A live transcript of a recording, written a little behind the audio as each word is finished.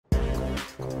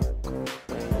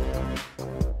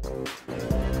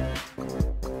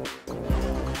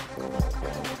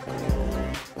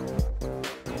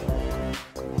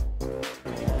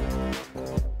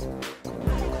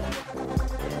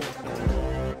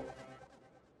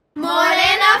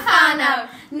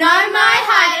No mai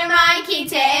haere mai ki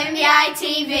te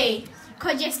MBITV.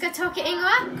 Ko Jessica toku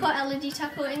ingoa. Ko Elodie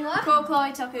toku ingoa. Ko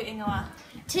Chloe toku ingoa.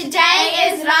 Today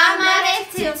is Ramare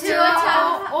Te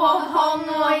Tuatau o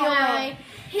Hongoioi.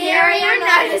 Here are your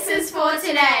notices for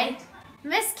today.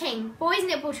 Miss King, boys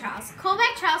netball trials.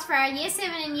 Callback trials for our Year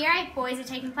 7 and Year 8 boys are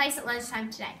taking place at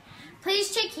lunchtime today.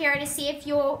 Please check here to see if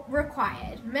you're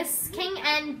required. Miss King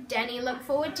and Danny look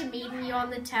forward to meeting you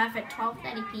on the turf at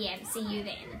 12:30 p.m. See you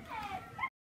then.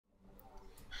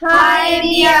 Hi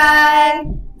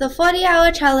MBI! The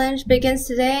 40-hour challenge begins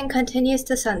today and continues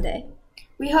to Sunday.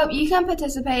 We hope you can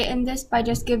participate in this by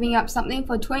just giving up something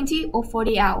for 20 or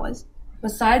 40 hours.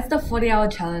 Besides the 40-hour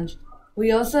challenge,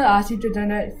 we also ask you to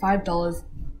donate $5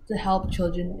 to help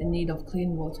children in need of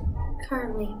clean water.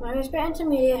 Currently, Murraysburg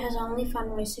Intermediate has only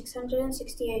fundraised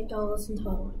 $668 in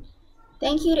total.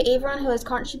 Thank you to everyone who has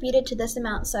contributed to this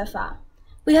amount so far.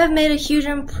 We have made a huge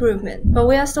improvement, but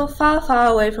we are still far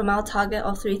away from our target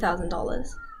of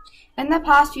 $3,000. In the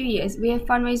past few years, we have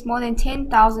fundraised more than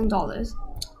 $10,000.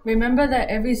 Remember that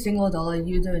every single dollar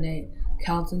you donate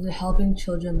counts into helping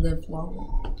children live longer.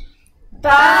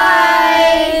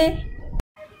 Bye!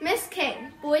 Miss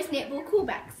King, boys netball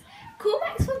callbacks.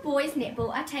 Callbacks for boys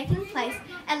netball are taking place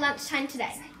at lunchtime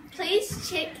today. Please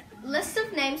check list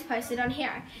of names posted on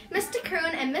here. Mr.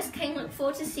 Curran and Miss King look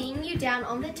forward to seeing you down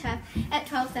on the turf at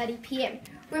 12:30 p.m.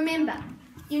 Remember,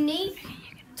 you need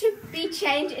to be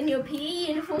changed in your PE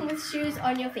uniform with shoes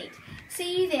on your feet.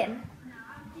 See you then.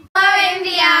 Hello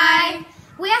MBI!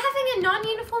 We are having a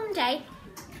non-uniform day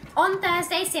on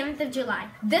Thursday, 7th of July,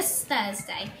 this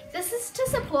Thursday. This is to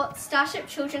support Starship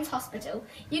Children's Hospital.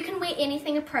 You can wear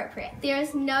anything appropriate. There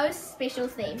is no special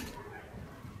theme.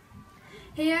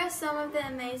 Here are some of the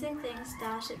amazing things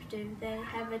Starship do. They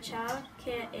have a child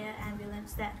care air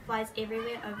ambulance that flies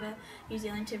everywhere over New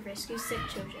Zealand to rescue sick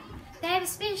children. They have a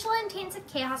special intensive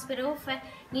care hospital for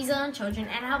New Zealand children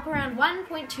and help around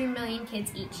 1.2 million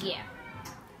kids each year.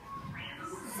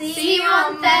 See you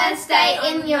on Thursday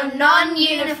in your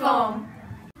non-uniform.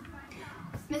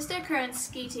 Mr. Curran's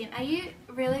ski team, are you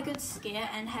a really good skier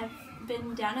and have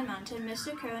been down a mountain?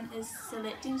 Mr. Curran is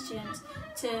selecting students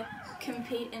to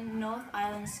compete in North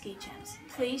Island ski champs.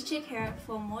 Please check here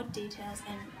for more details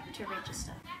and to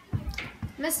register.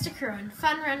 Mr. Curran,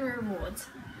 Fun Run Rewards.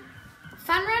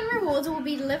 Fun Run Rewards will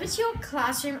be delivered to your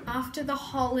classroom after the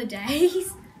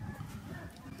holidays.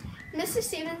 Mr.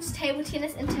 Stevens, table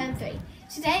tennis in term 3.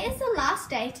 Today is the last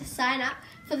day to sign up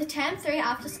for the term 3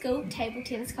 after school table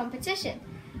tennis competition.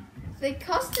 The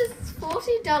cost is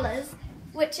 $40,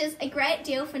 which is a great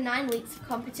deal for 9 weeks of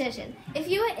competition. If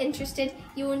you are interested,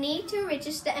 you will need to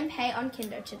register and pay on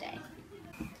Kendo today.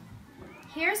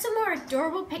 Here are some more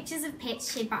adorable pictures of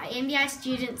pets shared by MBI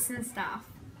students and staff.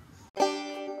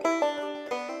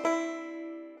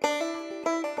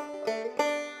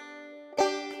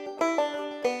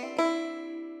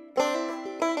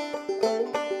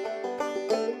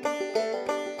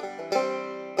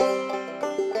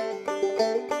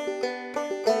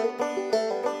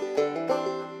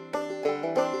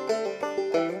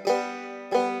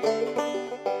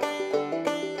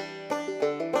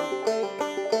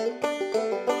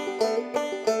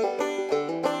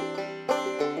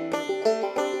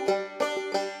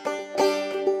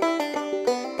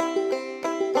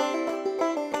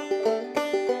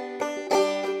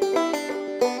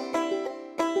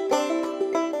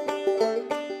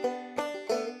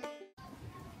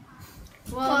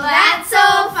 Well, that's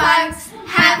all, folks.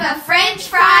 Have a French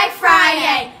Fry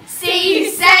Friday. See you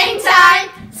same time,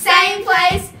 same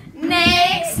place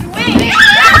next week.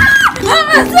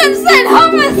 Homer Simpson!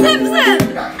 Homer Simpson!